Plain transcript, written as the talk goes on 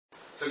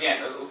So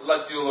again,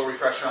 let's do a little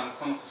refresher on the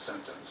clinical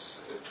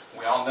symptoms.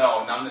 We all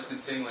know numbness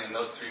and tingling in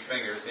those 3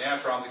 fingers, yeah,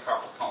 probably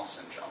carpal tunnel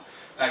syndrome.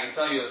 And I can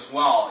tell you as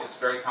well, it's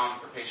very common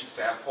for patients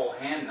to have whole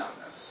hand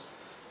numbness.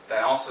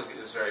 That also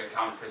is a very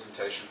common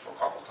presentation for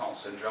carpal tunnel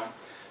syndrome.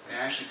 And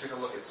I actually took a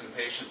look at some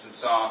patients and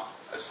saw,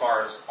 as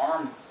far as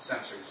arm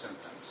sensory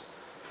symptoms,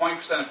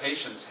 20% of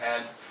patients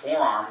had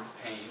forearm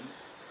pain,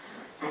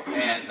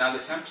 and now the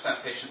 10%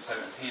 of patients had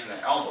pain in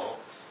their elbow.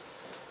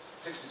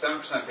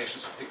 67% of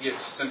patients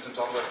get symptoms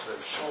all the way up to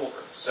their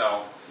shoulder.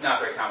 So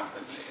not very common.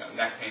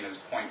 Neck pain is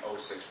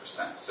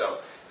 0.06%. So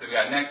if you've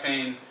got neck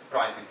pain,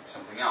 probably think it's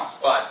something else.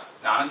 But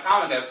not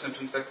uncommon to have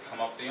symptoms that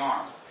come up the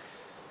arm.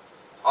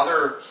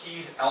 Other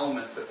key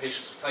elements that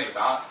patients will tell you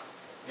about,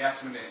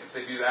 yes, if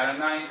they do that at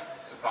night,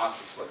 it's a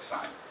positive flick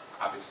sign.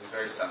 Obviously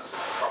very sensitive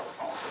to carpal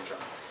tunnel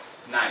syndrome.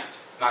 Night,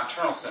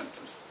 nocturnal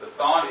symptoms. The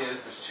thought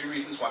is there's 2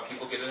 reasons why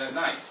people get it at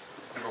night.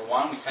 Number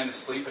 1, we tend to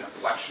sleep in a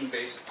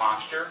flexion-based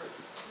posture.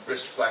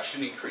 Wrist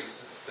flexion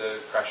increases the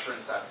pressure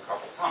inside the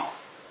carpal tunnel.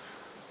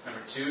 Number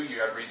 2,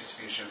 you have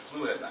redistribution of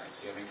fluid at night,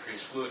 so you have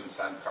increased fluid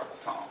inside the carpal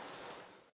tunnel.